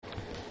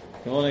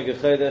Good morning, good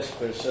Chodesh,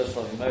 Parashas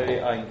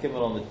Vayimori, Ayin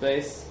Kimmel on the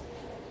base.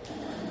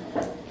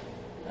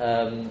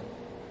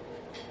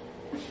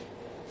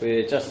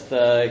 We're just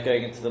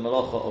going into the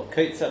Malacha of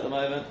Kotze at the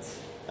moment.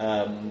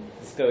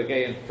 Let's go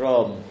again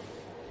from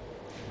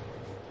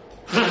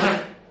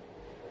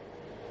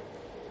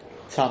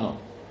Tana.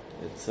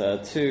 It's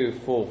 2,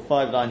 4,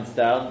 5 lines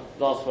down.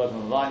 Last word on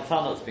the line.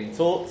 Tana has been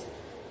taught.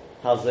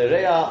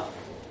 Hazoreya,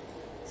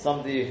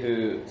 somebody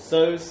who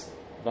sows.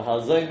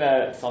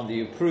 V'hazomer, somebody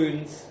who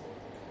prunes.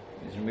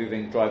 He's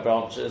removing dry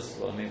branches,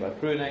 what I mean by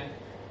pruning.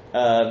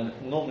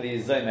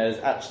 Normally zomer is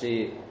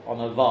actually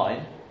on a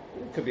vine.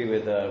 It could be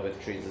with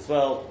trees as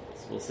well,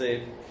 so we'll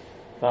see.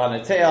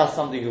 V'hanotea,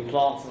 somebody who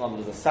plants, in other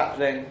words a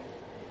sapling.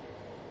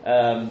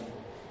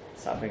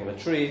 Sapling of a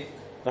tree.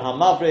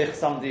 V'hamavrich,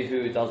 somebody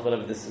who does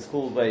whatever this is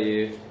called,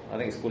 I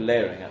think it's called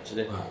layering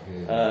actually,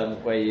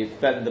 where you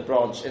bend the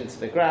branch into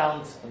the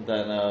ground and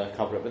then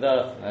cover it with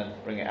earth and then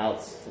bring it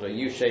out sort of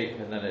U-shape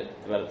and then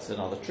it develops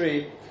another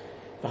tree.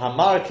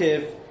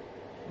 V'hamarkiv,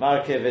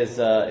 Markiv is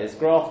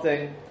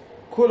grafting.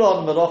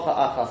 Kulon melocha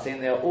achasin,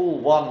 they are all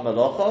one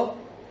melocha.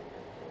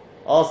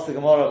 Ask the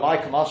Gemara, my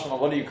Kamashmalon,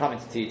 what are you coming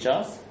to teach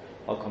us?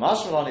 Well,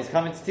 Kamashmalon is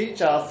coming to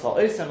teach us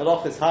ha'osem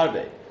melochis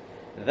harbe,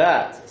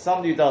 that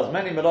somebody who does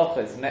many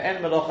melochas,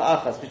 me'en melocha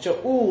achas, which are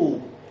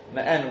all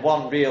me'en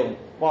one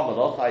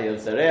melocha, ayil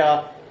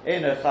zerea,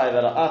 eno chayav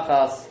ela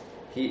achas,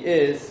 he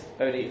is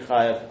only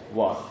chayav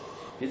one.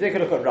 If you take a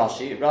look at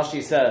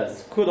Rashi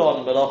says,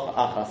 Kulon melocha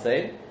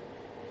achasin,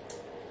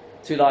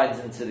 2 lines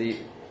into the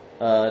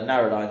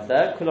narrow lines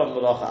there. Kulon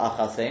melacha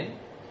achasein.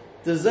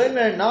 The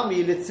zomer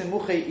nami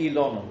litzimuche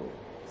ilonahu.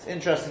 It's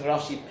interesting.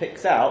 Rashi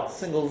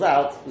singles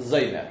out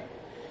zomer,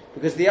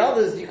 because the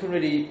others you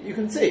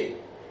can see.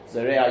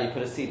 Zoreah, you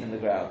put a seed in the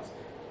ground.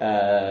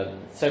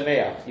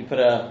 Someah, you put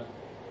notea.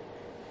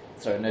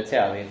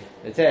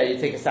 Notea, you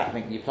take a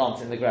sapling, you plant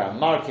it in the ground.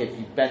 Markiv,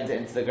 you bend it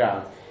into the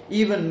ground.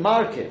 Even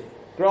markiv,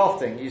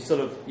 grafting, you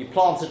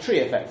plant a tree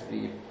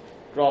effectively. You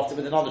graft it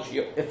with another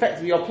tree.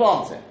 You're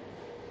planting.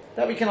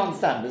 That we can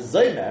understand. But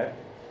Zomer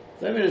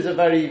is a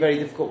very, very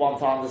difficult one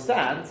to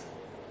understand.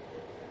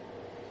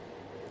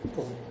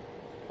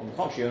 On the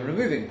contrary, you're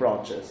removing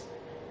branches.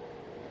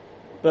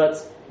 But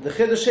the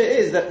Chiddush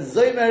is that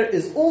Zomer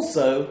is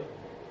also,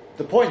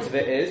 the point of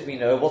it is, we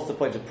know, what's the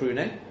point of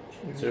pruning?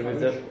 To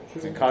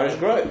encourage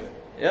growth.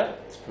 Yeah?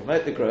 To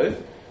promote the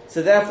growth.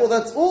 So therefore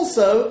that's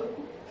also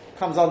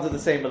comes under the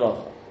same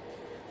melacha.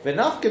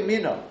 V'nafka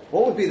mina,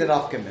 what would be the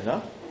nafka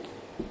mina?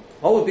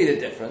 What would be the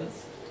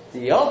difference?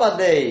 The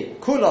Yavadei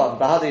Kulon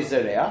Bahadi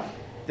Zereah,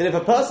 that if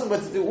a person were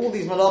to do all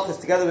these malachas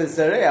together with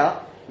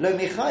Zereah, Lo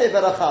Michayev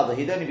Elachada,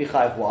 he'd only be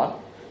chayav one.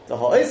 The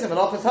Ha'osim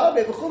Malachas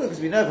Harbe B'chulu, because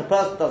we know if a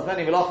person does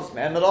many malachas,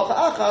 and malacha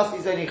achas,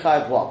 he's only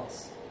chayav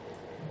once.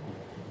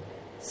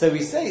 So we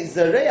say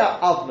Zereah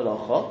av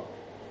malacha.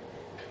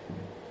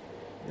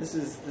 This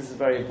is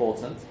very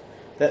important.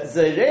 That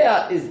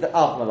Zereah is the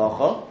av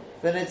malacha,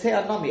 then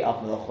Notea nami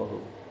av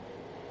malacha.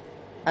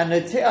 And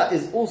Notea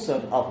is also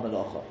an av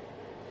malacha.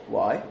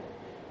 Why?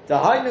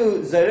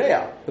 Dahainu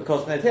Zereah,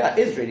 because Notea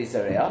is really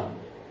Zereah.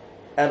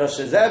 Ela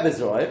Shezer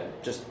B'Zroi,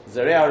 just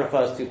Zereah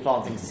refers to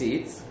planting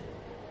seeds.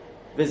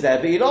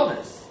 V'Zer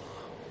B'ilonis.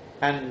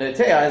 And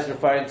Notea is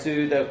referring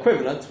to the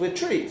equivalent with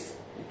trees.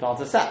 You plant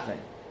a sapling.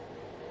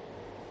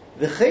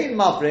 V'chein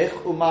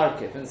Mavrich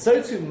u'Markiv. And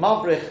so too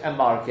Mavrich and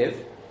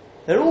Markiv,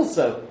 they're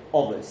also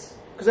obvious,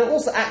 because they're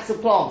also acts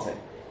of planting.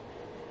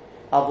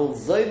 Avul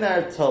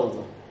Zomer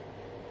Tolda.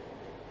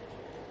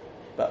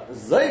 But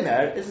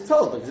Zomer is a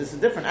tolda, because it's a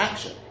different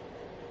action.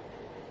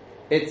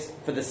 It's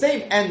for the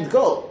same end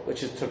goal,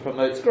 which is to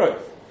promote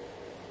growth.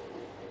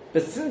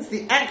 But since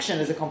the action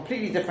is a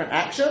completely different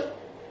action,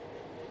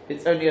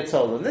 it's only a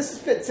tolda. And this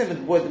fits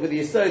in with the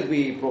yesod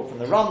we brought from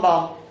the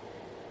Rambam,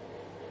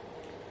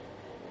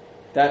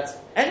 that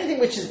anything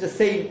which is the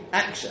same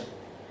action,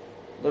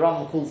 the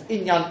Rambam calls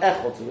inyan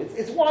echotu.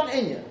 It's one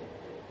inyan.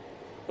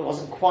 It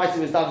wasn't quite, it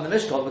was done in the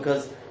Mishkan,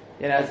 because,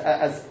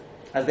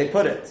 as they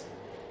put it,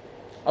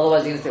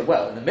 otherwise, you're going to say,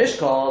 well, in the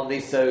Mishkan, they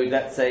sowed,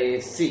 let's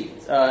say,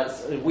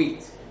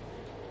 wheat.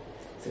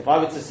 So if I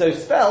were to sow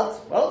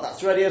spelt, well,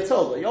 that's already a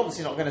tolda. You're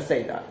obviously not going to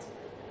say that.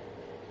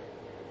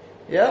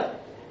 Yeah?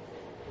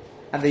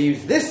 And they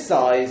use this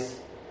size,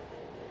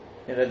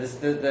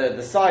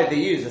 the side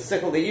they used, the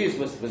sickle they used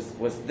was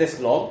this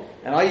long,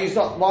 and I used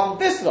one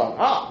this long.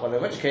 Well,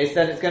 in which case,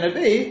 then it's going to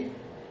be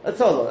a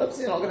tolda.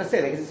 Obviously, you're not going to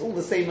say that, because it's all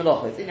the same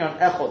melacha. It's in your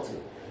echotu.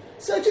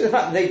 So to the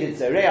fact that they did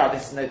Zereah,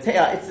 this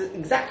Notea, it's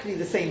exactly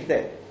the same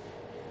thing.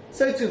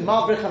 So to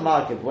Mavrich and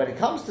Markiv, when it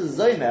comes to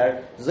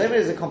Zomer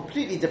is a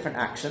completely different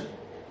action,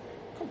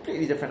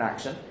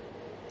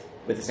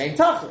 with the same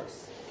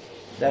tachlis.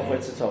 Therefore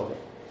it's a Torah.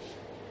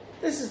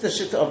 This is the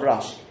Shitta of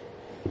Rashi.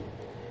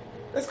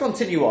 Let's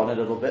continue on a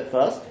little bit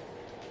first,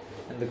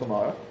 in the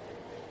Gemara.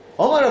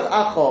 Omar of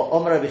Acho,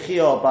 Omar of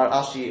Ichio, Bar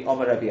Ashi,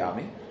 Omar of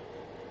Yami.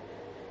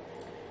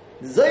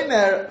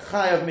 Zomer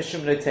chayav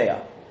mishum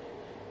Notea.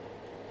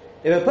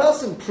 If a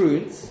person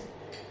prunes,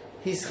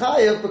 he's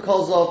chayav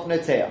because of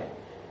notea,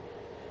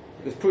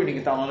 because pruning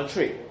is done on a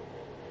tree.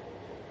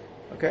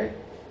 Okay?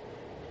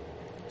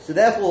 So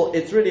therefore,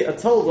 it's really a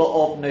tolda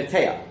of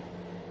notea.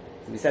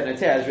 So we said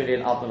notea is really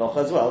an av melacha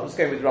as well. I'm just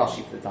going with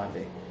Rashi for the time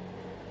being.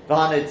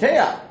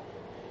 V'ha-notea,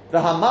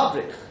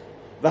 v'ha-mabrich,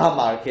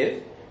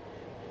 v'ha-markiv.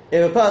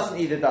 If a person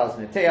either does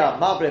notea,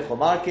 mabrich or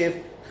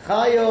markiv,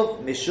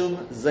 chayov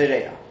mishum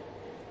zereya.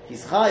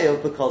 He's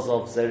chayov because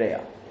of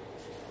zereya.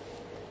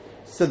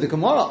 So the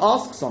Gemara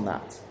asks on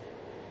that.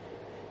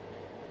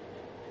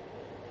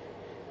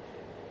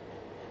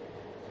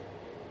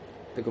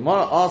 The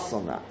Gemara asks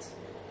on that.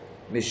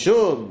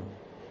 Mishum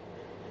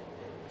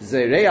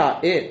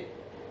zereya it.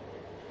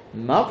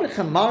 Mavrich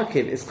and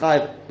markiv is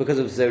chayav because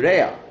of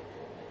zereya.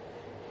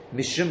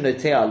 Mishum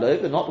notea lo,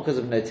 but not because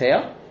of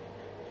notea.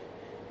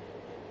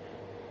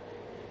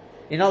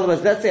 In other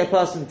words, let's say a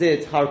person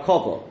did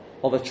harkova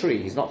of a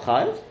tree. He's not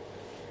chayav.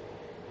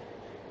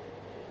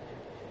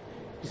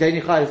 He's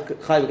only chayav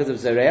because of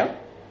zereya.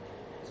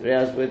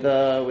 Zereya is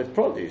with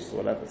produce or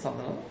whatever,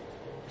 something like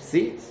that.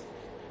 Seeds.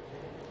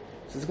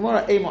 So the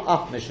Gemara Emo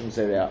Af Mishum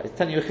Zereya. It's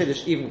telling you a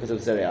chiddush even because of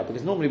Zereya,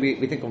 because normally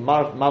we think of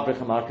Mavrich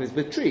and Markiv is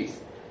with trees.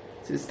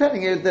 So it's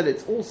telling you that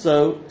it's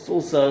also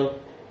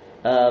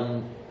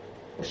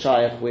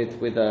shayach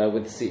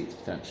with seeds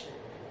potentially.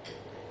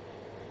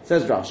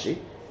 Says Rashi,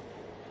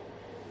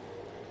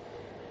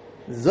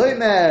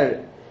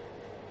 Zoymer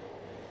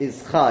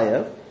is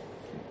chayav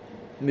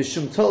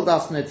Mishum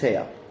Toldas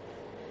Notea,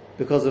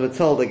 because of a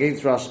told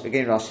against Rashi.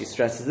 Again, Rashi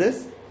stresses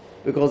this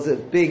because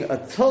of being a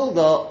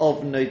tolda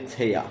of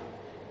Notea.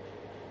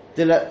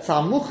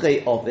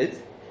 Tzamuche of it,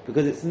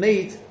 because it's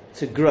made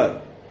to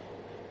grow.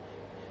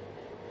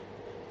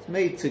 It's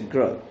made to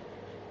grow.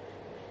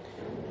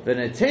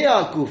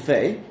 V'netea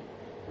gufe,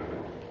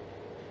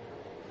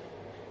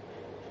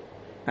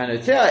 and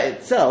netea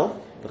itself,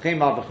 v'chein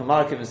mavrich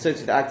hamarkiv, and so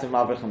to the act of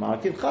mavrich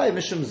hamarkiv, chay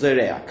mishum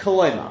zereya,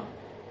 koloima,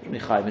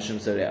 chay mishum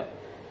zereya.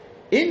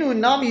 Inu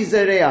nami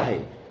zereya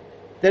he.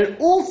 They're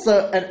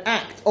also an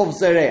act of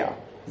zereya.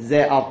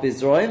 Ze'av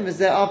bizroim,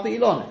 ze'av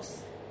be'ilonis.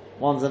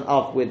 One's an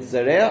av with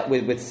zereya,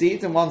 with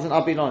seeds, and one's an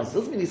av be'ilonis. It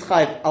doesn't mean he's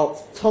chayiv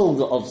alt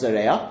tolda of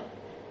zereya.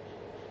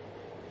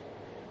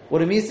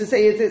 What it means to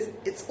say is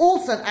it's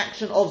also an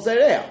action of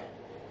zereya.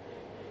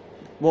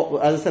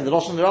 What, as I said, the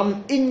Rosh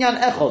Hashanah inyan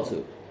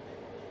echotu.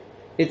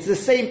 It's the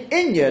same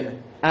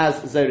inyan as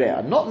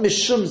zereya, not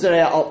mishum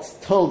zereya alt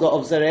tolda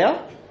of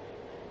zereya.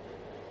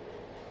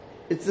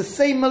 It's the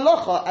same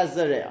malacha as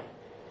zereya.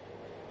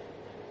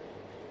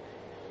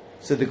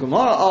 So the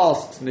Gemara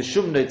asks,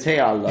 mishum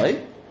notea loy.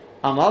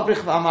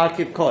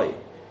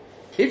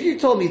 If you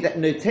told me that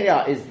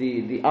notea is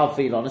the av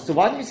ve'ilonis, so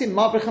why don't you say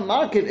mavrich and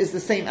markiv is the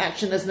same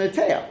action as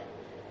notea?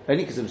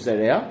 Only because of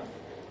zereya.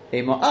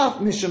 Emo av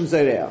mishum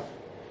zereya.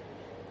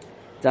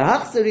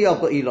 Tahach zereya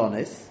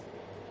ba'ilonis.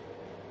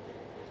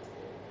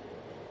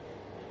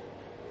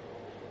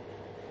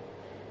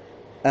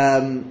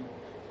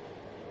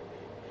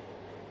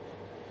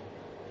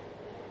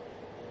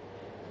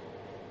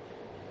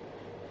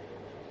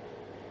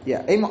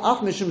 Yeah, Emo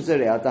af mishum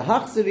zereya, the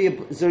hach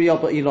zereya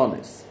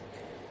ba'ilonis.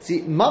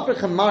 See,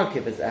 mavrich and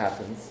markiv, as it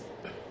happens,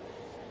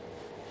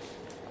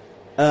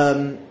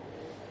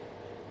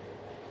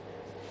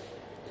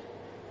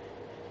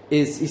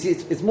 is, you see,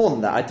 it's more than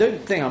that.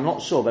 I'm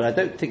not sure, but I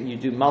don't think you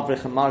do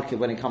mavrich and markiv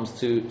when it comes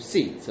to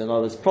seeds, in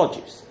other words,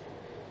 produce.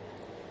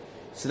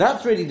 So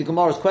that's really the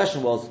Gemara's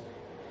question was,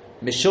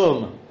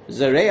 mishum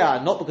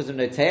zereya, not because of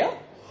notea?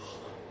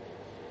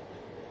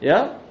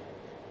 Yeah?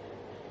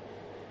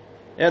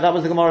 Yeah, that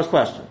was the Gemara's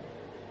question.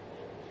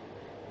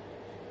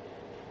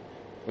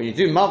 When you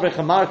do mavrich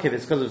and markiv,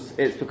 it's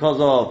because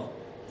of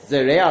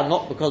zereya,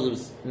 not because of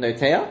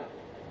notea.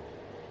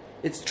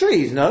 It's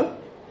trees, no?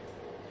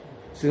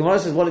 So the Gemara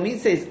says, what it means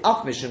to say is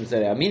af mishum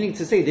zereya, meaning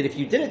to say that if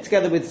you did it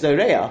together with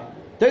zereya,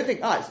 don't think,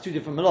 it's two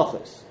different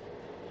malachos.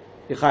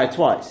 You chai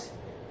twice.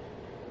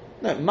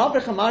 No,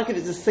 mavrich and markiv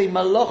is the same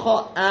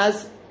malacha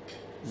as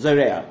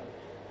zereya.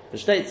 The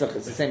shteitzach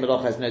is the same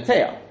malacha as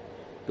notea,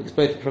 because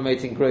both are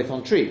promoting growth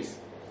on trees.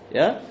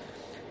 Yeah?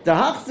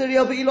 Dahach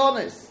zereya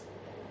be'ilonis.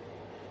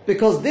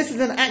 Because this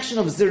is an action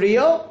of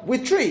zereya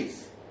with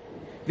trees.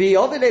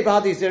 V'yodele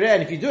b'hadi zereya,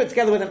 and if you do it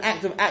together with an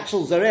act of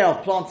actual zereya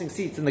of planting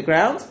seeds in the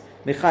ground,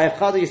 Nichayev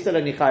chada, you still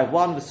only chayev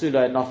one,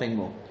 v'sula, and nothing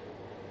more.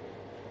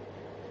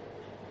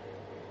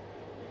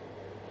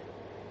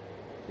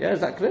 Yeah, is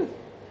that clear?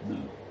 No.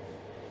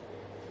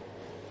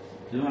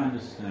 Do I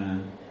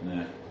understand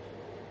that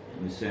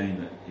we're saying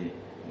that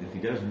if he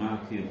does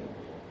markiv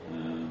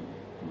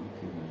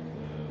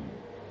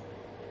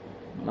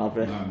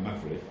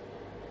Mavrich,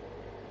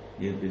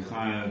 he'd be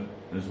chayav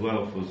as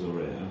well for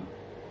Zoreya.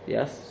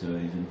 Yes. So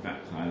he's in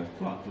fact chayav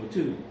for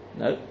two.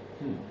 No.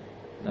 Two.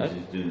 No.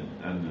 He's doing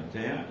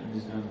Notea and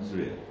he's doing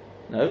Zoreya.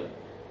 No.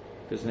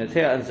 Because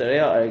Notea and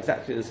Zoreya are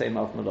exactly the same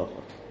Alf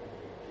Malacha.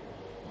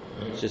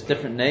 It's just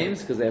different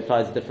names because they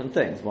apply to different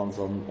things. One's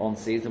on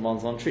seeds and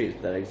one's on trees,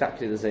 but they're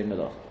exactly the same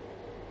Malacha.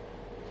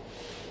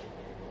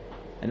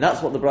 And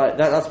that's what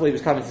that's what he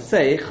was coming to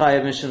say.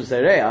 Chayav Mishum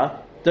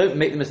Zoreya. Don't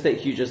make the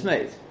mistake you just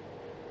made.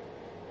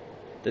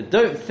 That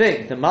don't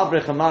think the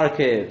Mavrich and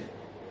Markiv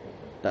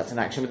That's an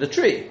action with a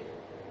tree.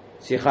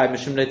 So you're chayiv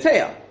mishum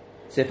noteya.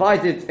 So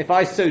if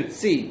I sowed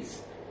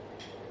seeds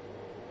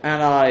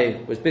and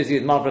I was busy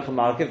with mavrich and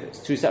markiv, it's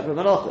two separate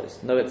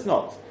malachos. No, it's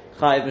not.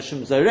 Chayiv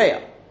mishum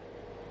zoreya.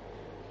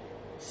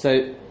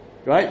 So,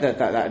 right, that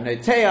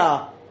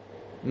noteya,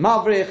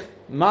 mavrich,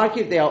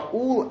 markiv, they are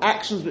all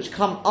actions which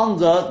come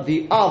under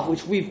the av,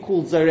 which we've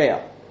called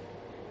zoreya.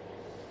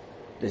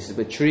 This is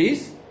with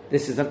trees.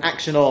 This is an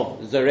action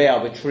of zoreya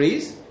with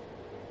trees.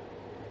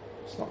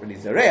 It's not really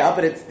zoreya,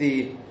 but it's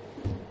the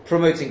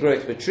promoting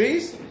growth with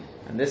trees.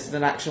 And this is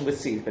an action with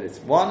seeds, but it's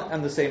one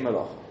and the same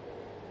malacha.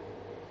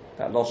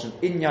 That lashon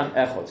inyan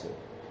echotu,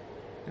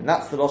 and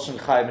that's the lashon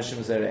chayiv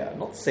mishum zoreya.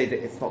 Not to say that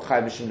it's not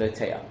chayiv mishum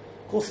noteya.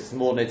 Of course, it's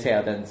more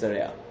noteya than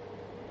zoreya.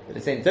 But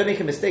it's saying don't make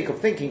a mistake of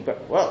thinking,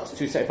 but well, it's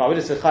two separate. If I would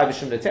have said chayiv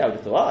mishum noteya, I would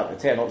have thought,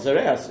 noteya not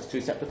zoreya, so it's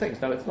two separate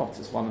things. No, it's not.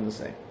 It's one and the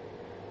same.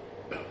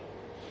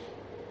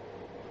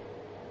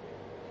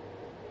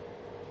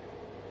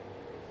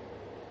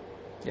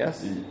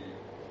 Yes.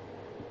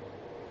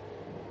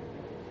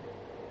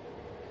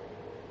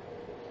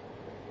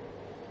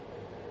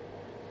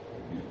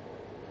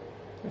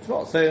 If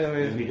not, so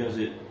if he does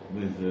it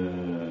with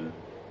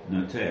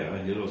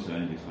noteya, he'll also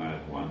only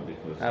chayav one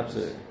because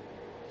absolutely.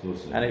 It's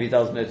also and if he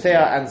does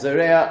noteya and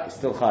zoreya, he's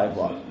still chayav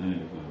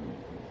one.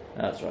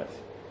 That's right.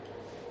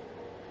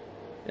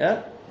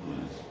 Yeah.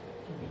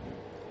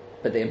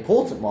 But the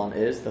important one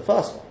is the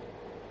first one.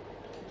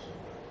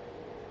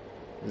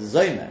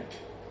 Zomer.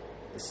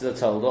 This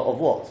is a tolda of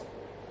what?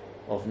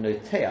 Of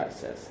noteya, it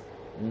says.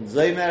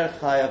 Zomer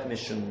chayav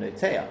mishum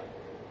noteya.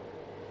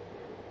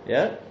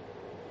 Yeah?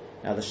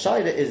 Now the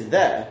shaila is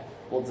there.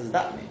 What does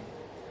that mean?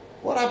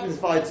 What happens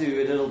if I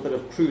do a little bit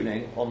of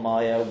pruning on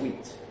my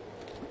wheat?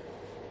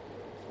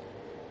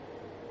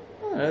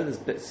 I don't know, there's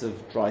bits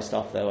of dry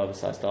stuff there,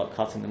 whether I start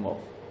cutting them off.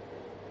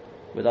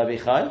 Would I be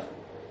chayav?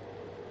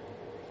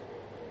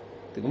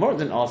 The Gemara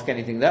didn't ask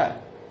anything there.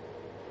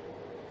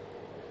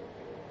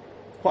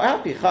 Quite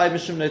happy, chayav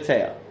mishum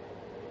noteya.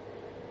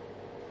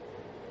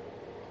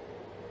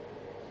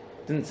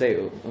 Didn't say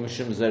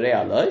mishum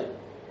zoreya lo.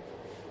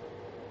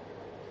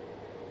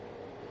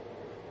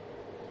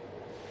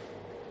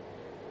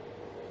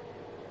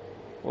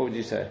 What would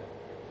you say?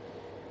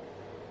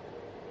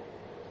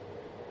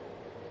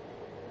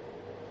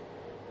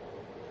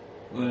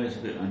 Well, it's a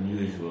bit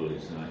unusual.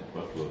 It's like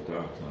bottle of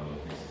dark to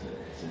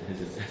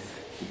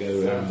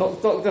go around.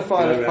 Dr.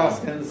 Friday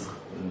Paskins,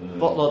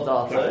 bottle of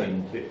dark.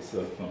 Cutting bits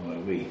off from a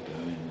wheat. I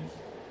mean,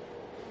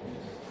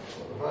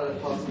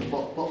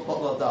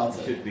 bottle of dark.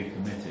 Should be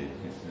committed.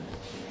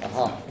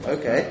 Aha.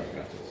 Okay.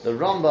 The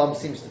Rambam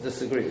seems to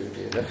disagree with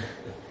you.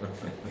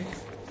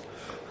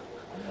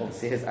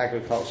 Obviously, his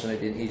agriculture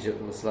maybe in Egypt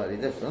was slightly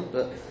different,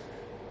 but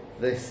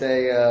they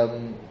say,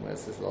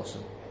 where's this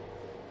lashon?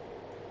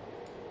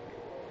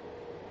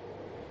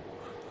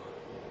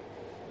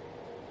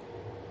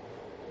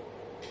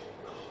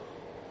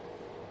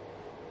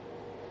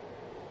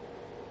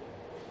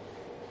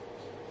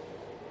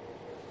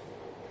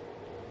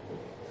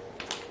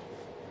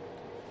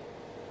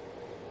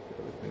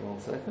 Bear with me 1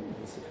 second,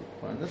 let's see if we can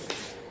find this.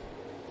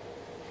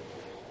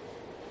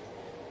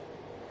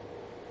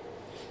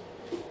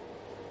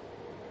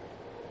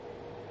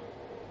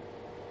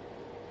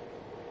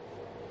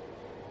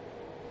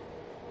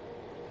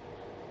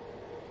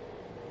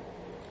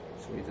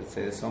 We did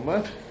say this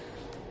somewhere.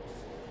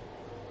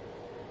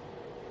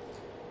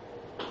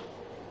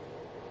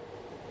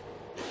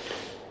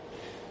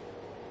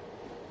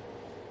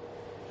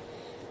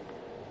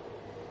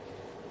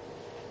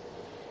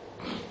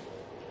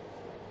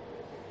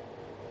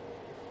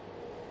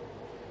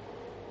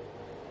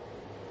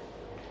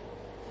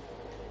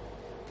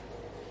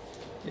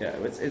 Yeah,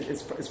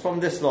 it's from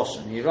this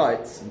lashon. He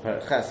writes in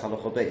Perek Ches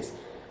Halacha Beis,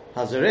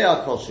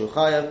 Hazoreya kol shu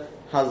chayav,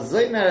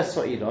 hazomer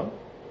so'ilon,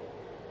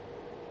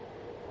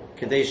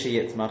 kedei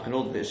sheyitzmach, in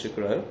order that it should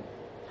grow.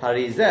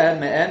 Harizeh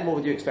me'en, what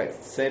would you expect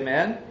it to say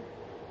me'en?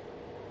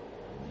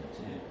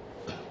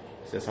 It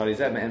says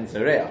harizeh me'en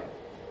zoreya.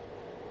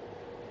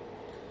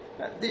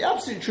 The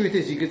absolute truth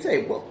is, you could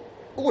say, well,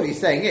 all he's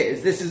saying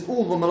is, this is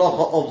all the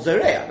malacha of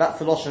zoreya. That's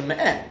the lashon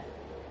me'en.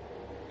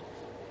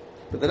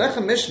 But the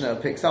Lechem Mishnah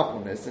picks up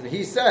on this, and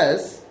he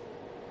says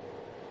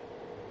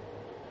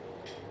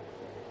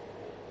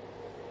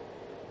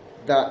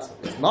that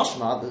it's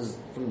mashma,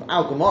 from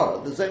Al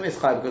Gemara, the Zomer is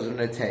chayav because of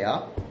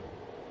noteya,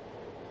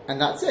 and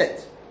that's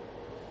it.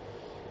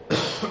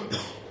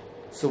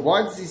 So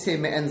why does he say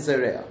me'en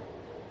zoreya?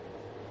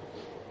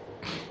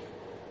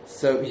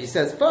 So he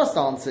says, first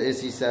answer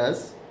is, he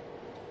says,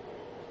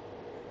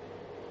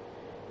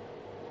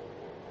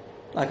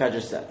 like I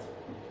just said,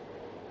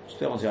 to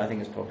be honest with you, I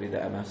think it's probably the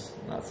MS,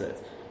 and that's it.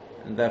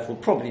 And therefore,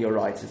 probably you're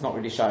right. It's not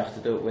really shaykh to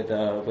do it with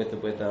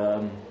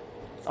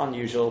it's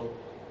unusual,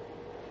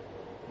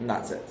 and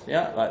that's it.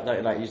 Yeah,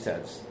 like you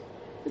said,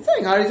 it's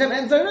saying harizem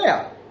en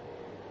zoreya.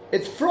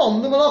 It's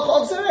from the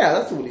malacha of zoreya.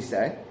 That's all he's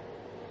saying.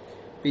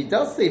 But he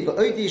does say for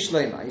Odi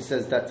Shlema, he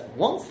says that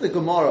once the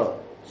Gemara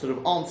sort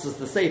of answers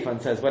the Sefer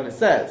and says when it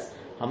says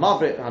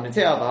Hamavrich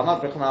hanitea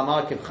v'hamavrich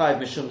na'amar kivchayv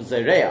mishum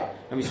zereya.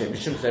 And we say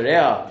mishum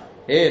zereya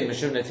in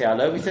mishum netea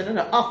lo. We say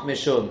no, af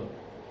mishum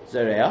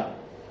zereya.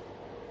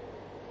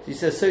 He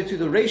says so too.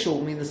 The ratio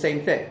will mean the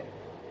same thing.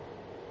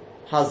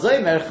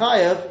 Hazomer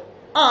chayev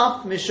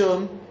af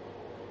mishum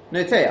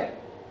netea,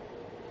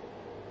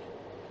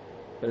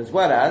 but as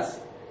well as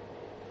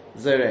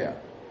zereya.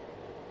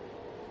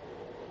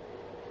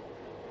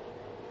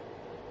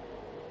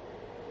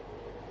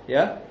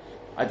 Yeah,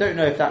 I don't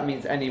know if that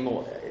means any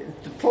more.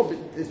 The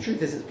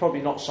truth is, it's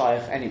probably not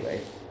shaykh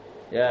anyway.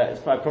 Yeah,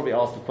 I probably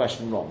asked the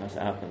question wrong as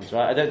it happens,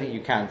 right? I don't think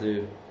you can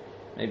do.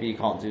 Maybe you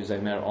can't do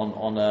zomer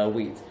on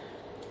wheat.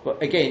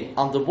 But again,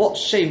 under what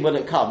shame will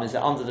it come? Is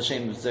it under the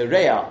shame of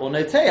zoreya or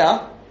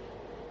noteya?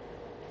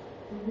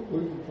 We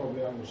can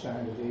probably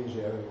understand it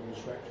easier with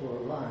respect to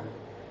a vine,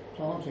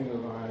 planting a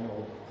vine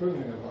or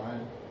pruning a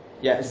vine.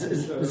 Yeah,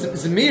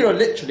 zemira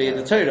literally in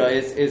the Torah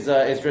is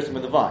written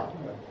with a vine.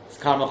 It's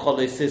karma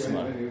cholei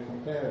sisma. When you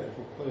compare it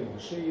to putting a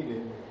seed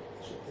in,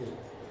 it's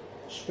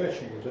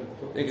especially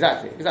difficult.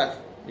 Exactly.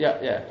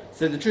 Yeah.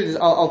 So the truth is,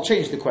 I'll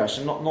change the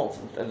question, not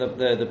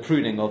the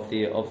pruning of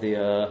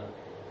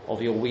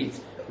your wheat.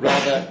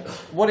 Rather,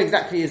 what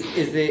exactly is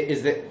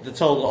the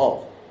Torah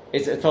of?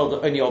 Is it a Torah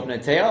only of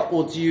Noteah,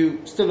 or do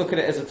you still look at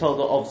it as a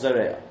Torah of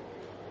Zereah?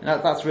 And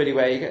that's really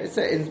where you go.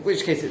 In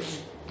which case,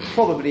 it's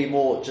probably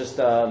more just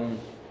I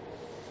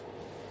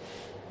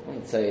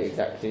wouldn't say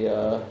exactly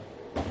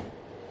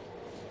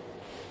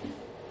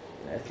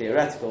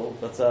theoretical,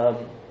 but. Are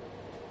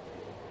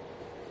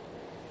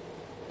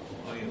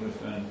you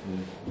referring to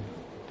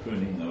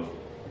pruning of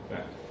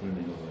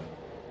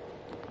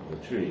a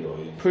tree, or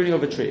pruning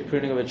of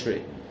a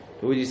tree?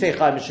 But would you say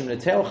Chai Mishum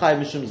Neteah or Chai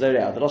Mishum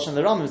Zoreah? The Rosh and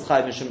the Rambam is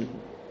Chai Mishum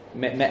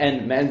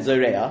Me'en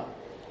Zoreah.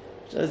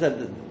 So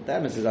the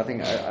emphasis, I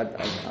think,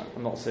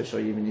 I'm not so sure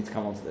you even need to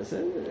come on to this.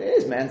 It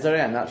is Me'en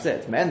Zoreah, and that's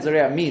it. Me'en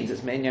Zoreah means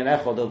it's Me'en Yan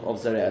Echod of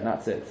Zoreah, and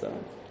that's it. So.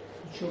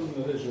 The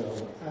children of Israel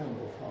were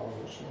animal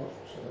farmers, not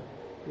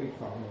wheat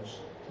farmers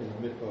in the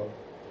Midbar.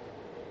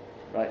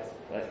 Right.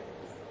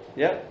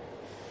 Yeah.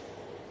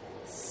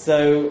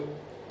 So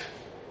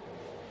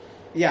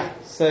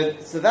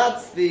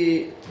that's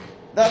the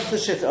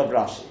shitta of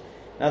Rashi.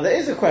 Now there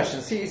is a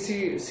question.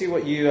 See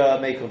what you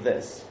make of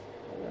this.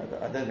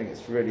 I don't think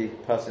it's really,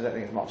 personally, I don't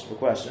think it's much of a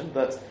question,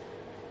 but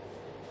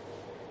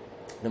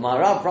the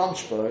Maharab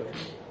Branchburg,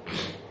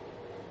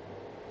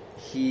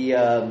 he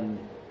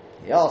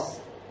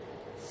asked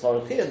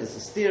Sorochian, this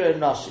is Stira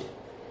and Rashi.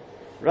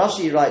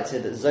 Rashi writes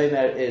here that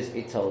Zomer is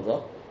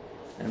Itolda,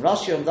 and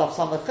Rashi on Daf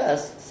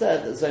Samaches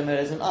said that Zomer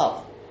is an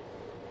Av.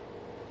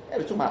 Yeah,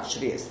 we're talking about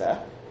Shvi'is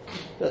there,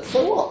 but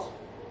so what?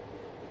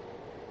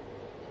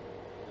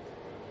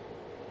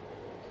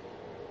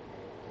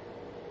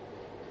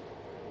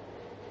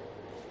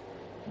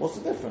 What's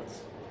the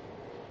difference?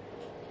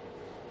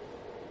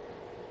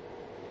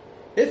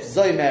 If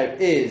Zomer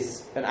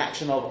is an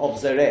action of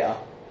Zereah,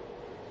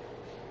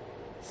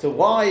 so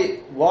why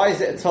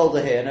is it a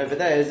Tolda here and over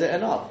there is it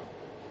an Av?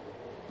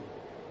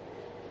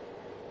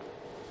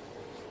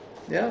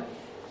 Yeah?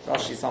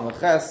 Rashi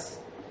Samaches,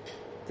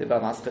 Tiba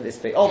Maschel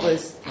Ispe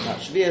Ovis, not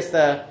Shvi'is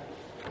there.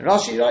 And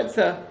Rashi writes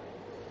there,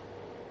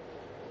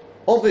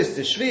 Ovis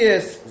to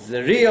Shvi'is,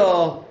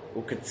 Zeria,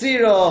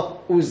 Ukatsira,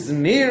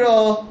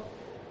 Uzmira,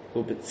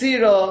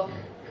 Ubetzira,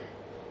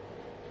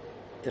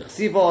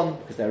 Tichsivon,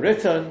 because they're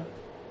written.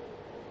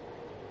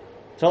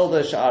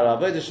 Tolda Sha'ara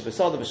Avodah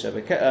Shebesada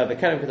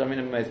V'Kerem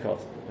Kedamin Meit Kot.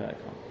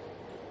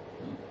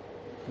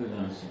 Could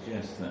I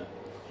suggest that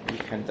you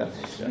can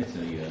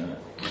definitely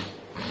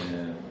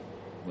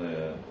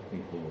where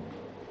people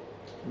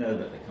know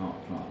that they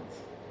can't plant,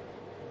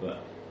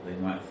 but they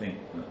might think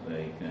that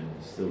they can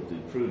still do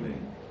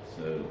pruning.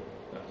 So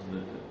that's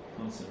the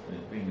concept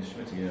of being a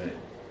Shemitah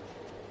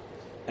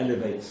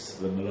elevates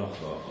the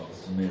malacha of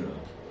Zemira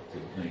to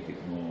make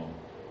it more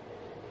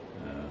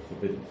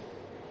forbidden.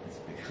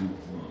 It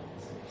becomes more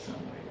in some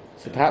way.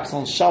 So perhaps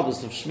on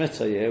Shabbos of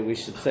Shemitah, we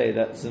should say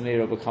that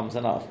Zemira becomes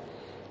enough.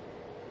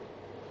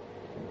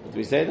 Did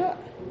we say that?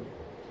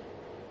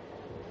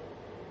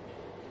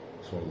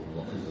 That's one of the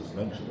malachas that's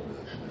mentioned.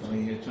 I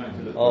mean, you're trying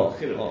to look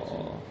for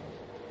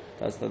a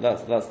That's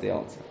the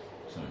answer.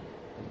 Sorry.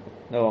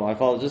 No, what my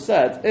father just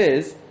said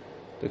is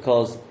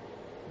because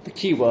the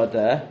key word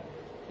there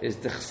is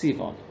the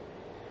chsivon.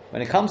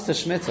 When it comes to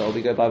Shemitah,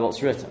 we go by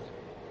what's written.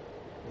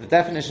 The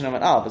definition of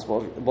an Av is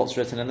what's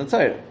written in the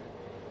Torah.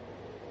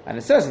 And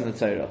it says in the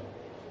Torah,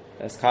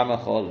 Es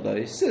kamachol lo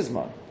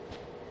sizmon.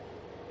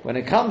 When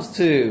it comes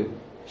to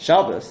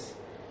Shabbos,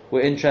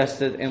 we're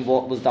interested in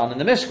what was done in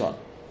the Mishkan.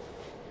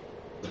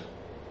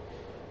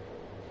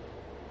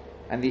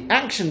 And the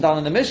action done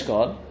in the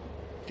Mishkan,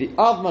 the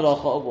Av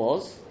Malacha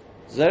was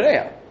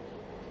Zereah.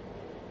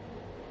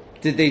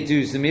 Did they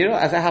do Zemira?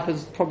 As it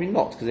happens, probably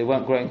not, because they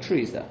weren't growing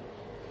trees there.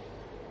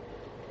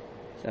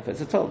 So if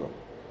it's a Torah.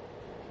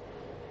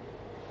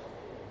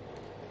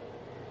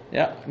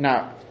 Yeah,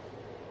 now,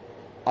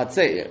 I'd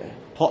say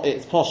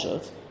it's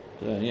Poshet.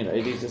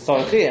 If he's a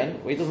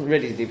Sorochian, he doesn't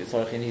really leave it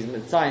Sorochian. He's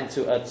assigned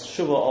to a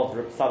Shuvah of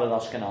Reb Salad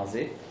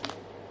Ashkenazi.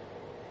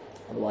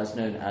 otherwise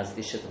known as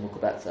the Shita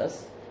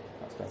Mukabetzes.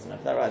 That's better known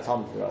for that, right?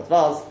 Talmud the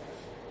Radvaz,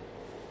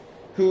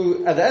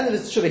 who at the end of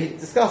his Shuvah he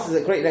discusses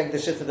at great length the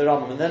Shita of the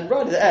Rambam, and then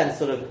right at the end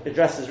sort of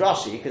addresses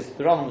Rashi, because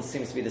the Rambam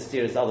seems to be the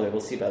steer is the other way.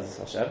 We'll see about this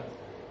Hashem.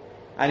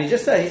 And he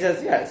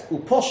says, yeah, it's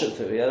uposhet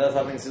too. Yeah, that's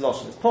how things is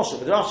lost. It's poshet.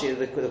 But Rashi,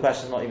 the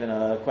question is not even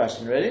a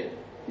question really.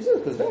 He says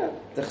because there,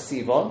 the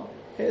chsivon.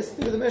 Okay, it's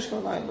to do with the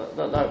Mishkan,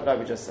 like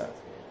we just said.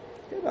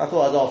 Okay, but I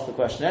thought I'd ask the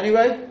question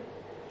anyway.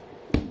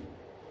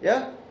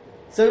 Yeah.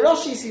 So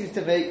Rashi seems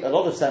to make a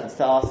lot of sense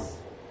to us.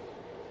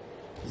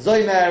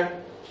 Zomer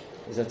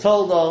is a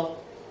tolda.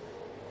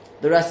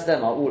 The rest of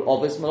them are all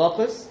obvious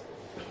malachos.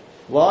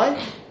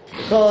 Why?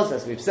 Because,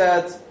 as we've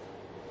said,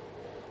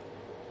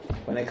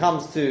 when it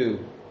comes to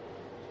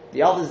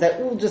the others, they're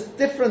all just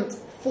different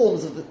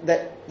forms of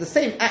the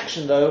same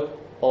action, though,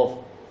 of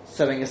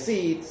sowing a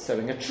seed,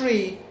 sowing a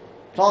tree,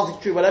 planting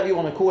a tree, whatever you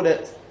want to call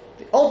it.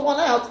 The odd one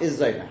out is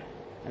Zomer.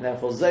 And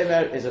therefore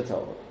Zomer is a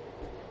Torah.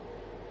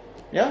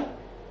 Yeah?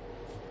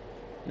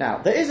 Now,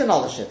 there is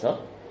another shitta.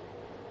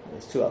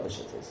 There's two other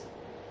shittas.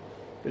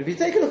 But if you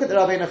take a look at the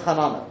Rabbeinu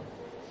Chananel,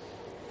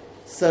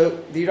 so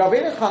the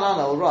Rabbeinu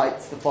Chananel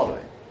writes the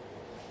following.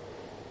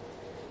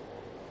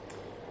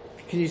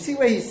 Can you see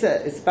where he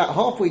said, it's about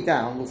halfway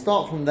down, we'll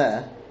start from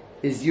there,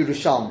 is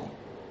Yerushalmi.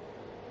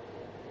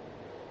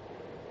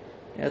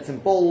 Yeah, it's in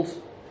bold,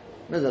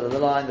 middle of the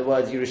line, the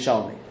words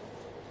Yerushalmi.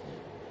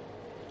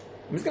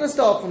 I'm just going to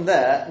start from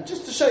there, and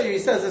just to show you, he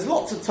says there's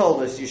lots of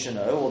Toldos you should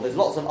know, or there's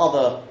lots of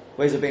other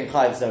ways of being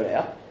Chayiv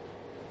Zoreah,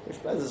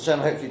 which, Bez Hashem,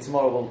 hopefully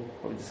tomorrow we'll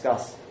probably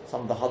discuss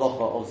some of the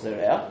halacha of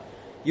Zoreah.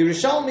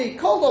 Yerushalmi,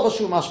 Kol Davar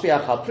Shu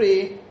Mashpiach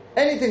HaPri,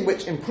 anything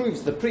which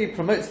improves the pri,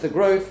 promotes the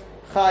growth,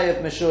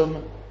 Chayiv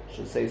Mishum,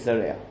 should say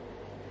Zoreah.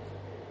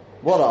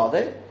 What are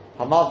they?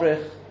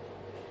 Hamavrich,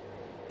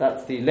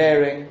 that's the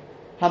layering.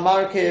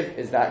 Hamarkiv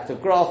is the act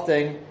of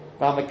grafting.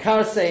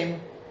 V'hamakaraseim,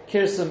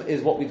 kirsum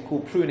is what we'd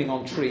call pruning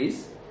on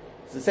trees.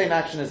 It's the same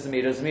action as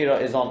Zemira.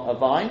 Zemira is on a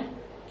vine.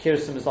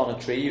 Kirsum is on a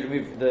tree. You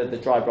remove the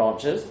dry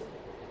branches.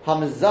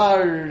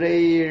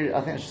 Hamazareir,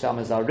 I think I should say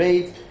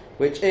hamazareid,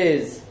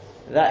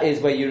 that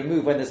is where you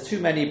remove, when there's too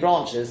many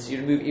branches, you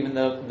remove even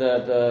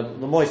the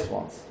moist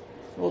ones.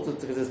 Also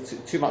because there's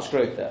too much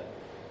growth there.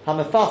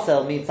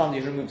 Hamafasel means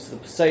somebody who removes the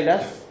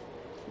psoles,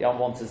 the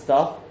unwanted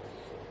stuff.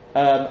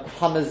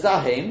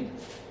 Hamazahim,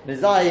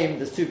 Mizahim,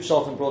 there's two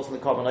pshatim brought in the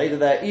carbon.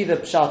 Either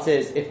pshat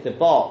is if the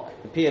bark,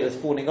 the peel is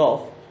falling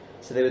off,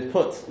 so they would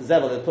put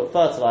zevel, they'd put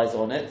fertilizer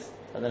on it,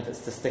 and then if it's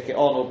to stick it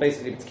on, or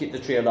basically to keep the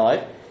tree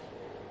alive.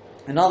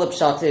 Another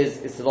pshat is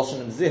the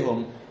loshen of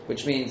zihum,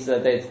 which means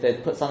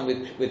they'd put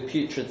something with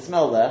putrid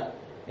smell there,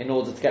 in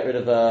order to get rid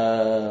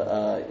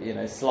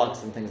of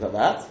slugs and things like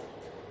that.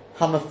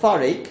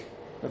 Hamafarik,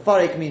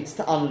 Mafarik means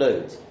to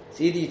unload.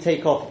 So either you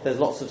take off, if there's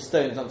lots of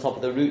stones on top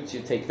of the roots,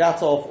 you take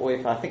that off, or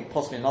if I think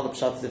possibly another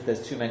pshat is if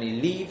there's too many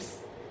leaves,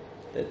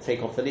 they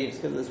take off the leaves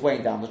because it's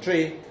weighing down the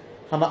tree.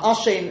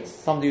 Hama'ashen,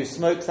 somebody who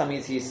smokes, that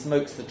means he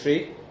smokes the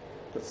tree,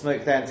 put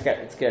smoke there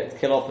to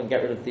kill off and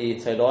get rid of the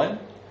toloim.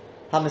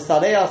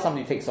 Hamisareya,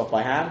 somebody who takes off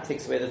by hand,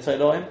 takes away the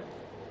toloim.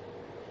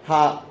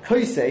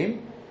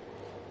 Ha-koseim,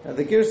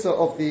 the girsa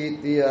of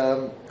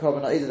the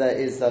carbon there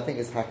is, I think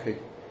it's hakotem,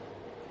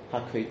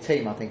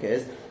 I think it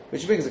is,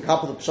 which brings a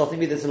couple of pshatim.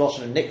 Maybe there's a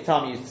lotion of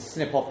niktam, you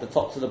snip off the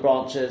tops of the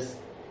branches,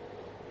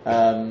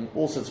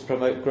 also to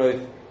promote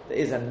growth. There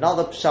is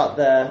another pshat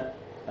there,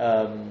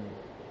 I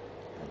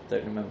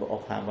don't remember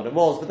offhand what it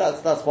was,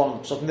 but that's one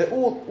pshat. They're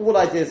all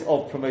ideas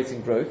of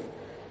promoting growth.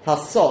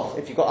 Hasoch,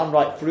 if you've got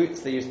unripe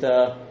fruits, they used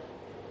to,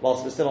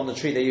 whilst it was still on the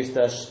tree, they used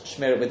to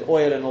smear it with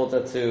oil in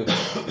order to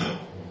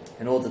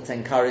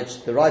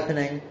encourage the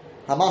ripening.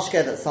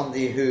 Hamashke, that's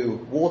somebody who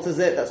waters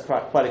it. That's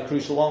quite a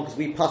crucial one, because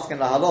we paskin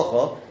la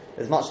halacha.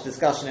 There's much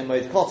discussion in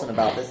Moed Katan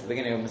about this at the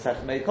beginning of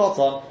Masechet Moed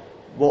Katan,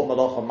 what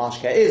Malacha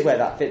Mashke is, where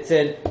that fits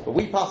in. But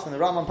we paskin, the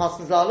Rambam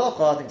paskins la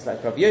halacha, I think it's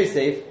like Rav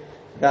Yosef,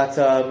 that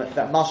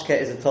Mashke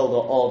is a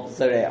tolda of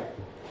Zoreah.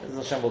 As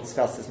Hashem will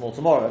discuss this more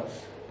tomorrow.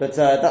 But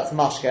that's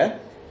Mashke.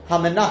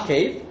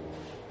 Hamenakev.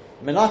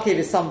 Menakev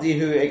is somebody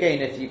who,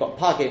 again, if you've got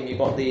pagim, you've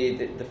got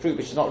the fruit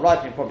which is not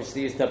ripening,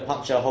 probably used to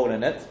puncture a hole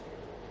in it.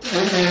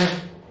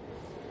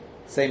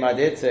 Same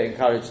idea, to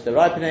encourage the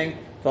ripening.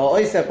 For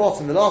Oiser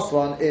bottom, the last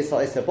one is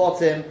for Oiser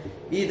bottom.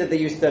 Either they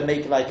used to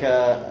make like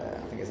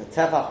I think it's a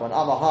tefach or an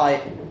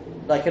amahai,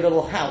 like a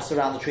little house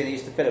around the tree, they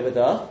used to fill it with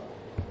earth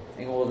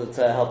in order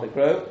to help it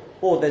grow.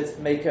 Or they'd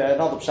make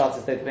another pshat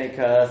is they'd make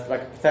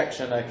like a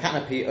protection, a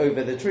canopy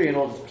over the tree in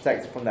order to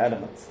protect it from the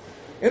elements.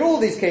 In all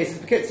these cases,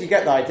 because you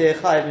get the idea,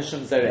 Chayav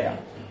Mishum Zoreah.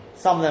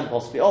 Some of them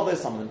possibly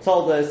obvious, some of them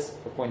told us,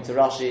 according to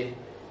Rashi.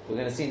 We're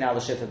going to see now the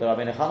shit of the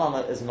Rabbeinu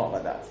Chananel is not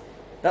like that.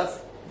 That's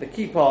the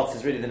key part,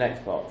 is really the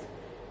next part.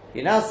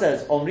 He now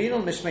says,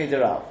 Omrinul Mishmei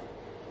Derav.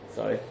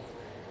 Sorry.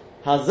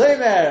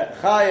 Hazomer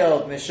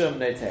Chayav Mishum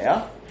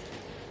Neteah.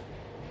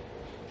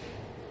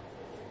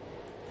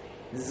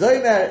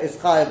 Zomer is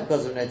Chayav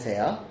because of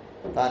Neteah.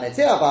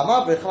 V'Neteah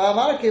v'Amavrich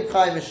v'Amarkiv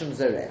Chayav Mishum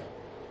Zoreah.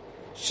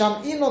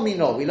 Sham'ino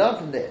Mino, we learn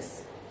from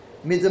this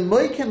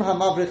Midamoikim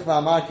hamavrich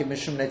v'amarkiv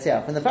mishum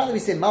neteah. From the fact that we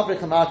say mavrich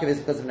hamarkiv is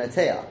because of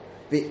neteah,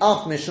 the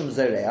af mishum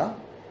zoreah.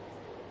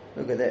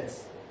 Look at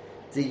this.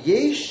 The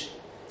yesh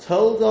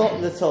tolda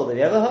letolda. Have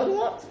you ever heard of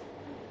that?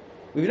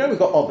 We know we've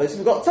got obvious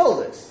and we've got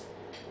toldas.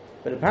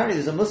 But apparently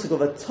there's a musik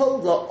of a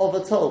tolda of a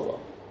tolda.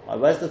 Right,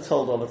 where's the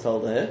tolda of a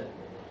tolda here?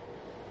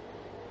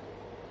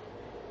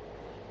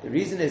 The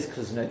reason is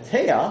because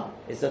neteah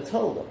is a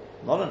tolda,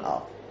 not an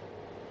af.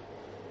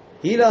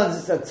 He learns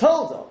it's a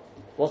tolda.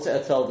 What's it a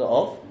tolda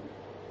of?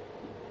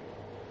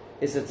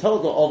 It's a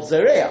tolda of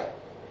Zereah.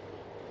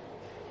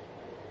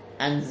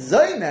 And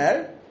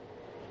Zomer,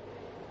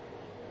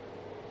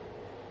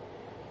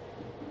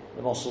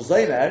 the Moshel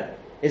Zomer,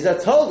 is a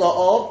tolda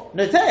of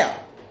Neteah.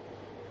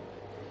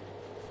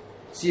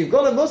 So you've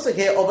got a musik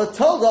here of a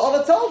tolda of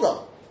a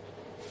tolda.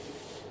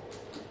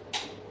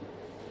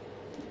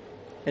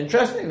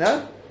 Interesting,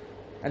 no?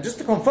 And just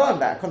to confirm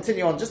that,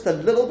 continue on just a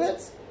little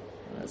bit.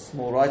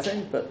 Small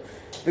writing, but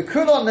the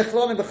kulon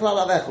nechlonim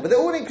b'chlal avecha, but they're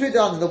all included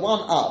under the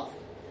one of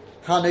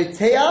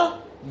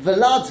hanotea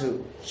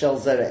veladhu shel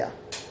zereah.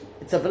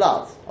 It's a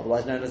velad,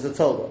 otherwise known as a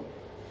tolda.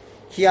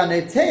 Ki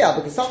hanotea,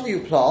 because something you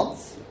plant,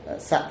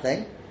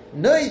 sapling,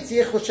 no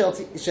yitziach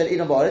shel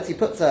inom ba'aretz, he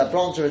puts a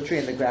branch or a tree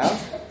in the ground,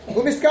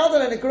 u'miskadal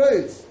and it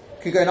grows.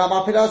 Could go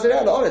nama pilar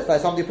zereah la'aretz,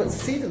 like somebody puts a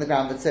seed in the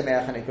ground with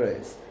semeach and it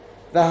grows.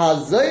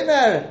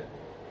 V'hazomer,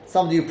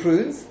 somebody who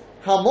prunes.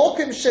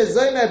 Hamokim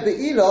shezomer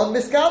be'ilon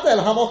miskadel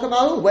hamokim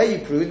ahu. Where you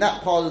prune,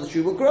 that part of the tree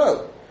will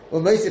grow.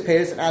 Well, most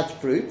appears and adds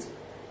fruit.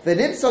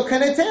 V'nimso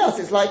kaneteas,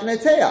 it's like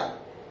neteah.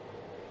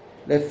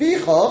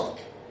 Lefichoch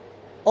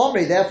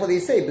omri. Therefore, they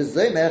say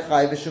bezomer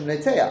chay v'shum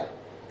neteah.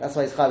 That's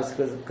why it's chay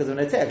because of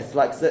neteah. It's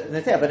like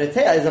neteah, but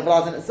neteah is a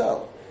vlad in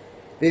itself.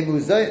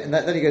 V'muzon, and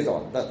then he goes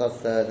on. That's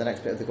the next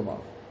bit of the Gemara.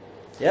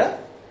 Yeah,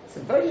 it's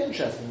very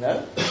interesting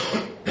though.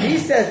 He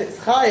says it's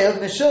chayav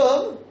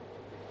mishum.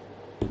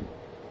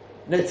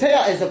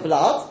 Neteah is a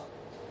blood,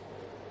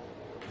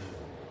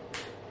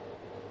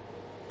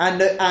 and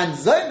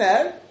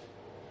Zomer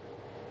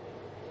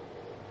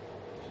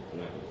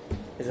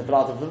is a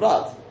blood of the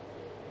blood.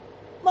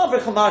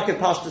 Mavrich Hamarkiv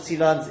Pashtus he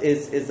learns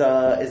is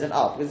an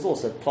up. It's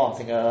also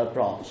planting a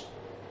branch.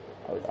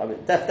 I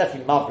would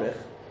definitely Mavrich,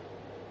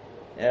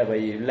 yeah, where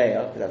you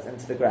layer because that's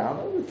into the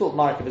ground. I would have thought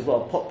Markiv as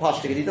well.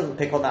 Pashtus he doesn't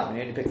pick on that one;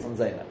 he only picks on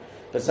Zomer.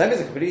 But Zomer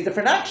is a completely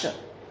different action.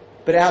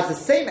 But it has the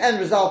same end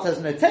result as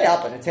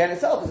Neteah, but Neteah in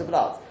itself is a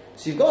blood.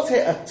 So you've got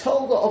here a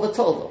tolda of a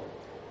tolda.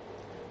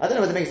 I don't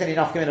know whether it makes any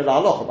nafka min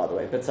la halacha, by the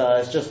way, but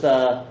it's just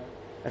a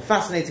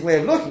fascinating way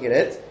of looking at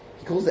it.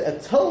 He calls it a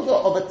tolda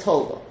of a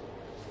tolda.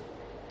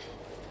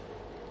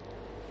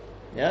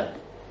 Yeah?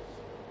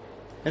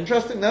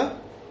 Interesting, no?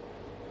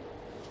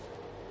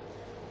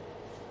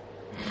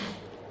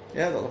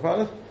 Yeah, Dr.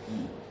 Prada?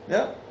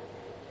 Yeah?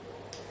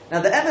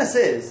 Now the MS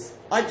is,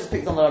 I just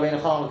picked on the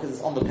Rabbeinu Chananel because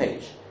it's on the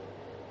page.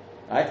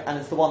 Right? And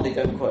it's the one they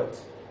don't quote.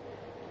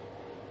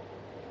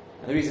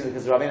 And the reason is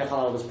because Rabbeinu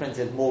Chananel was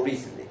printed more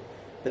recently.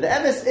 But the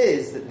MS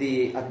is that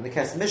the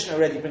Kesef Mishnah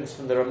already brings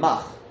from the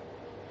Ramach.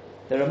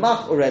 The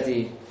Ramach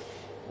already,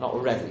 not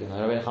already,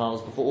 Rabbeinu Chananel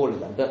was before all of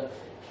them, but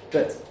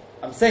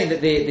I'm saying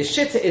that the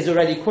Shitta is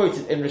already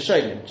quoted in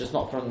Rishonim, just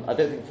not from, I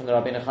don't think from the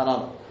Rabbeinu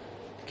Chananel.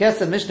 The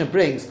Kesef Mishnah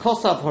brings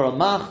Kosav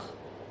HaRamach,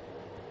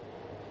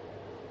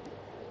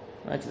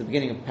 right, to the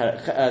beginning of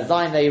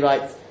Zayin, there he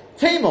writes,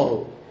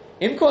 Teimohu,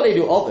 Im Kol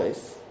Edu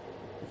Ovis,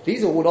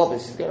 these are all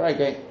obvious, he's going,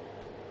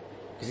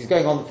 because he's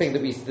going on the thing that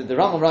the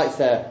Rambam writes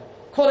there,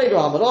 Kol Edu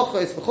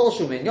HaMalachos, V'chol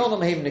Shu Min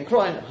Yonam Heim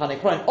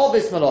HaNekroin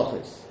Ovis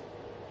Malachos.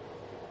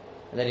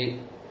 And then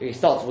he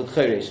starts with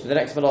Choresh, but the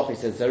next Malach he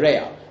says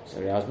Zereah is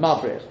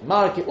Mabrich,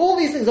 Marki, all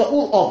these things are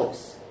all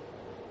obvious.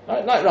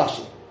 Right? Like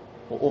Rashi,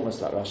 or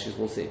almost like Rashi, as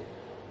we'll see.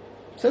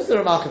 Says the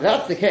Ramach, if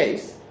that's the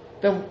case,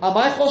 then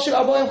Amai Choshev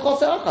Aboyim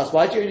Choser Achas,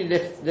 why do you only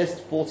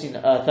list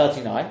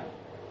 39?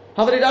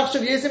 There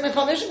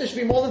should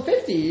be more than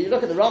 50. You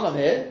look at the Rambam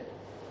here.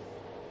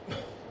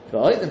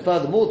 Right, then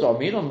furthermore,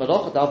 something in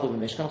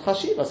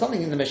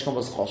the Mishkan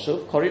was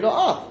Choshev, Korilo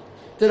Av.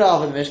 The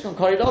Rav in the Mishkan,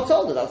 Korilo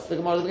Tolda. That's the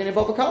Gemara at the beginning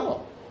of Bava Kama.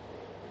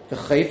 The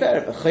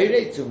Chayfer, the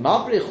Chayre, to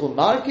Mabrich,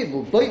 Umarkib,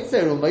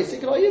 Uboitzer,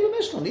 Umaisik,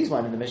 Mishkan. These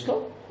weren't in the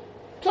Mishkan.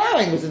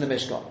 Plowing was in the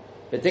Mishkan.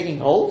 But digging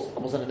holes, that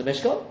wasn't in the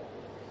Mishkan.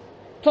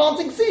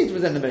 Planting seeds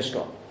was in the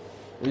Mishkan.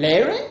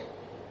 Layering,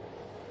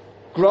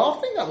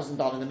 grafting, that wasn't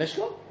done in the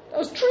Mishkan. That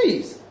was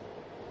trees.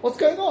 What's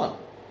going on?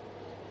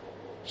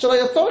 That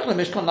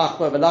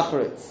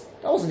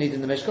wasn't needed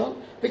in the Mishkan.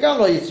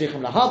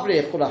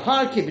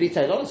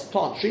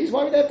 Plant trees.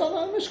 Why would they have done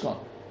that in the Mishkan?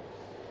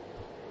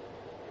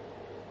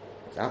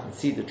 I haven't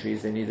seen the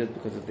trees they needed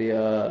because of the.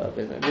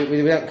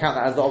 We don't count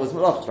that as the obvious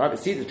malachos, right? But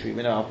cedar tree,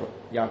 we know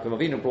Yaakov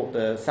Avinu brought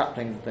the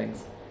saplings and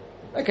things.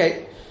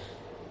 Okay.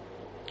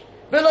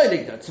 Tomorrow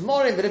in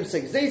the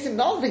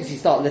other things he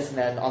starts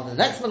listening on the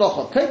next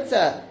malacha,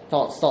 Kotzer,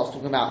 starts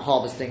talking about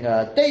harvesting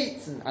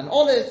dates and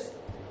olives.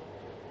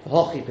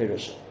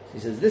 He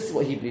says this is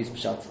what he believes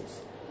Pshat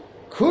is.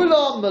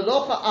 Kulam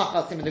malacha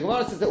achasim. The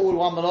Gemara says they're all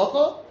one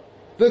malacha.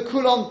 The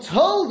kulam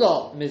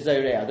tolda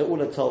mizoreah. They're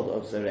all a tolda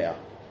of zoreah.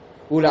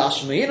 Ula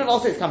Ashmuin, and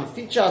also it's coming to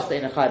teach us that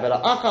in a chayv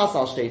ela achas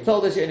al shtei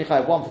toldos, you only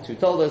chayv one for two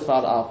toldos, for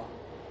av.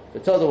 The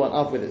toldo one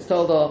av with its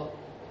toldo.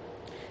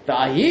 The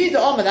ahid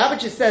omen, that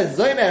which it says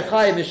zoymer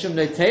chayv mishum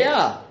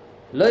noteya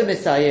lo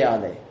misayeh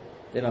ale.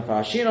 The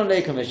mafarashin on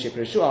leikum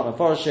v'shiprishu al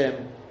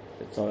mafarashim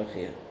v'tzorech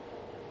here.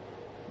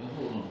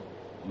 Hold on.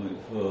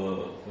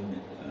 For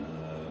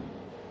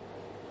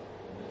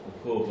the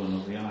korban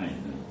of the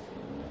ayin,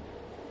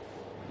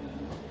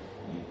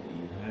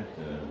 you had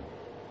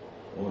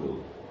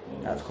oil.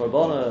 That's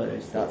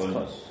korbanos.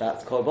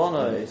 That's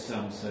korbanos.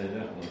 Some say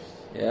that was.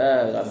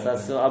 Yeah,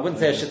 that's. I wouldn't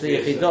say a shitta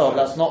yechidov.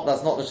 That's not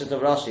the shitta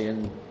of Rashi.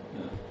 And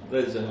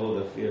those that hold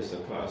a fiercer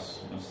class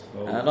must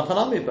hold. and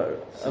Anochanami,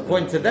 but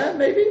according to them,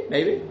 maybe,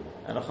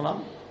 and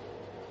Anochanami,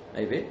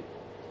 maybe.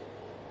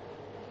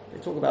 They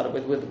talk about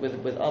it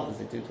with others.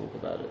 They do talk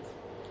about it.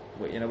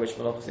 You know which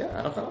malachos?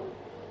 Yeah,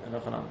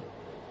 Anochanami.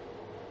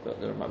 But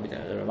the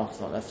Ramach's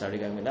not necessarily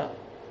going with that.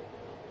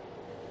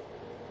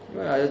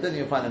 Well, I don't think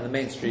you'll find in the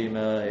mainstream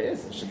it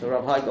is Shita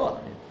Rav Hai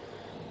God.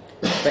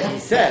 But he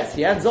says,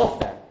 he ends off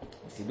there.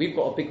 You see, we've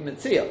got a big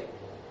mitzvah.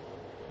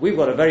 We've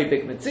got a very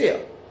big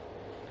mitzvah.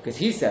 Because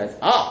he says,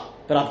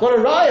 but I've got a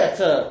raya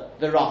to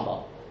the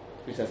Rambam,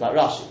 who says like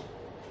Rashi,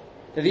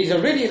 that these are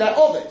really like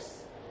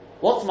others.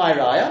 What's my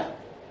raya?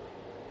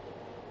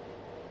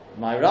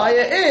 My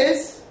raya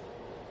is,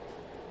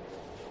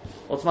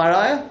 what's my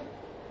raya?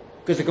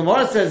 Because the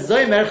Gemara says,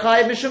 Zoymer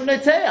Chayiv Mishum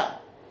Noteya.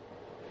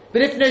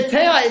 But if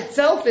Noteya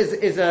itself is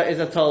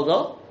a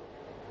tolda,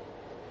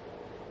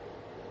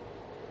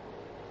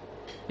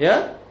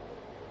 yeah?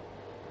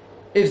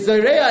 If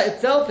Zoreya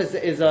itself is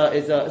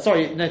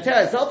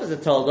Noteya itself is a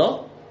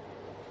tolda,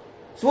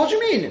 so what do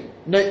you mean?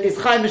 It's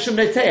Chayiv Mishum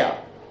Noteya.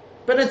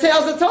 But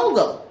Noteya is a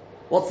tolda.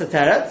 What's the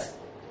teret?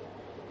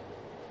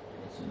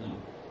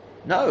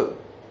 No.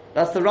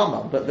 That's the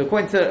Rambam. But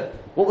according to,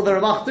 what will the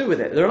Ramach do with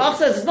it? The Ramach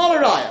says it's not a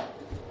raya.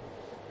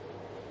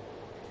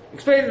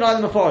 Explain it in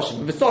the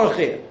Mefarshim,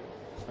 V'sorachir.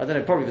 I don't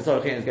know, probably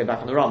V'sorachir is going back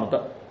on the Rambam,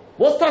 but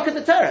what's stuck in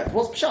the Teret?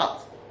 What's Pshat?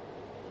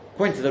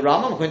 According to the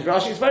Rambam, according to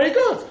Rashi, it's very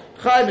good.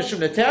 Chai Mishum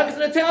Neteah,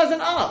 because Neteah is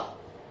an Av.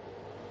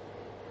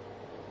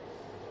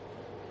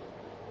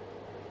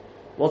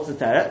 What's the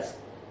Teret?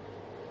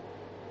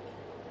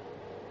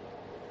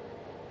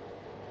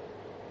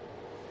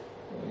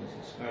 Well, you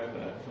describe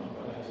that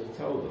as a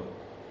toldo.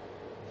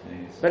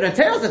 But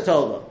Neteah is a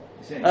toldo.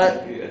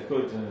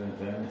 According to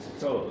them, it's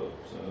a toldo.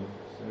 So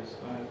it's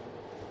kind of.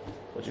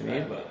 What do you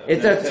mean?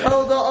 It's a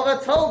tolda of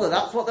a tolda.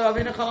 That's what the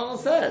Rabbeinu Chananel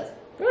said.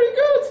 Very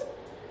good.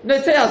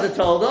 Noteah is a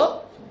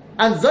tolda,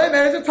 and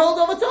Zomer is a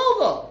tolda of a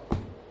tolda.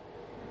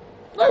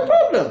 No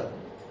problem.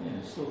 Yeah,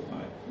 it's still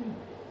fine. Yeah.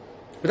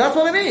 But that's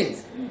what it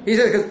means. He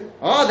said,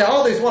 because they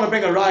always want to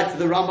bring a right to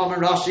the Rambam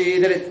and Rashi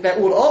that they're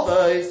all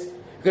others,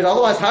 because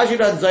otherwise, how do you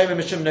learn Zomer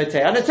Mishum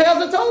Noteah? And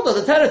Noteah is a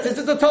tolda. The Teretz is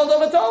a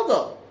tolda of a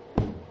tolda.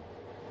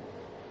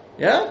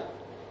 Yeah.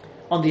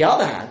 On the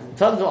other hand, in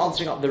terms of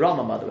answering up the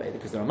Rambam, by the way,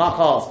 because the Ramach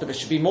asked, but there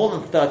should be more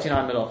than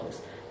 39 melachos.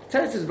 The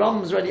Teretz is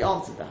Rambam's already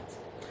answered that.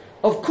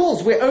 Of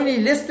course, we're only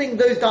listing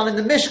those down in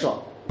the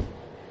Mishkan.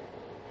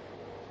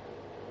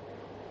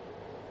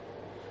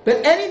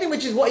 But anything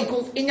which is what he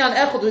calls Inyan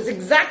Echad, is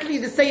exactly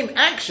the same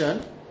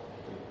action.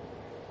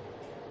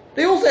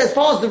 They also, as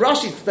far as the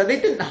Rashi said, they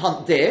didn't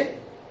hunt deer.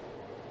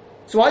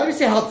 So why do we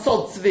say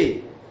Hatzod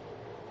Tzvi?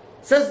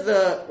 Says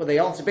they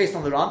answer based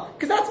on the Ram,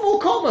 because that's more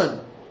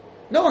common.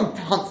 No one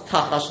hunts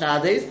tachash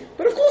nowadays,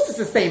 but of course it's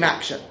the same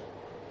action.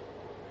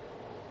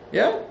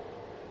 Yeah?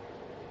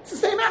 It's the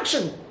same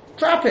action.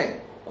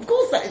 Trapping. Of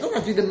course it doesn't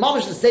have to be the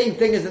mamish the same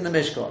thing as in the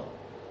Mishkan.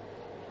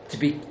 To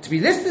be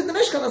listed in the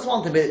Mishkan, that's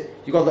one thing, but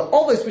you've got the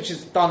obvious which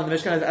is done in the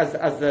Mishkan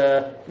as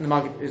the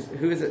Maggid,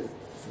 who is it? Is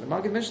it the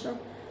Maggid Mishnah?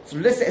 So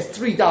listed as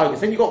 3 dargos.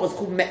 Then you've got what's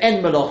called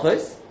Me'en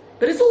Melachos,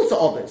 but it's also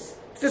obvious.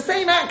 It's the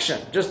same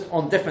action, just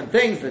on different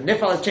things. The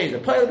Nifal has changed, the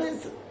Pale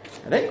is,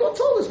 and then you've got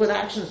Tolas where the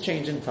actions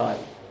change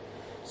entirely.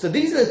 So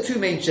these are the two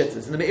main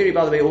shittas. And the Meiri,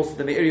 by the way,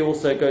 the Meiri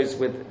also goes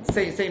with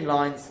the same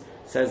lines,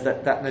 says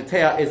that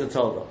Noteah is a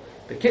Tolda.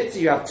 The Kitzi,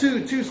 you have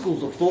two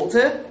schools of thought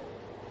here.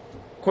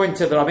 According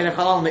to the Rabbeinu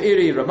Chananel,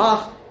 Meiri,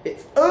 Ramach,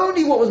 it's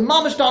only what was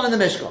mamash done in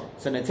the Mishkan.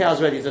 So Noteah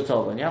is ready as a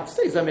Tolda. And you have to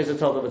say Zomer is a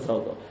Tolda of a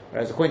Tolda.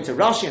 Whereas according to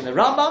Rashi and the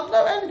Rambam,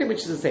 no, anything which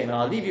is the same. And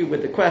I'll leave you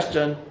with the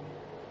question,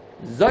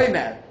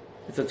 Zomer,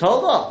 it's a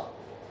Tolda.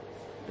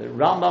 The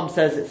Rambam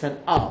says it's an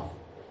Av.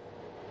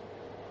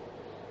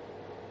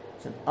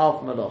 It's an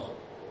Av Malach.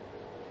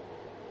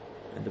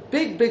 And the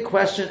big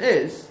question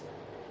is,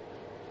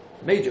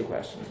 major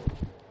question,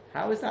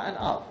 how is that an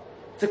Av?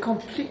 It's a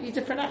completely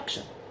different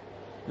action.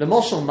 The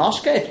Moshel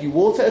Mashke, if you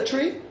water a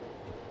tree,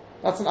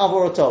 that's an Av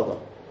or a Tolda.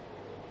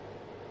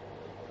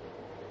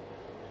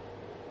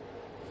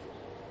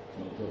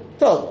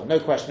 Tolda, no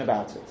question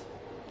about it.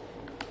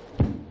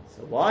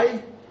 So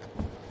why?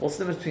 What's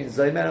the difference between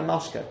Zomer and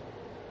Mashke?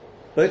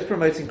 Both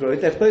promoting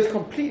growth, they're both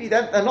completely,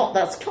 they're not,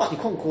 you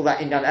can't call that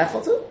Inyan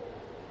Echad.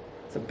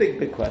 It's a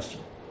big question.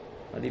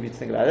 I'll leave you to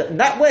think about it. And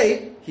that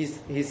way, he's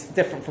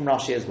different from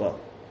Rashi as well.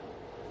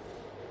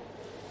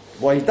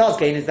 What he does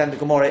gain is then the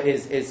Gemara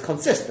is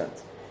consistent.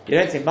 You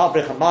don't say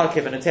Mavrich and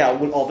Markiv and Notea are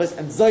all obvious,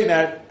 and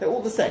Zomer, they're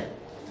all the same.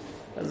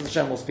 As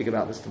Hashem will speak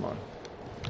about this tomorrow.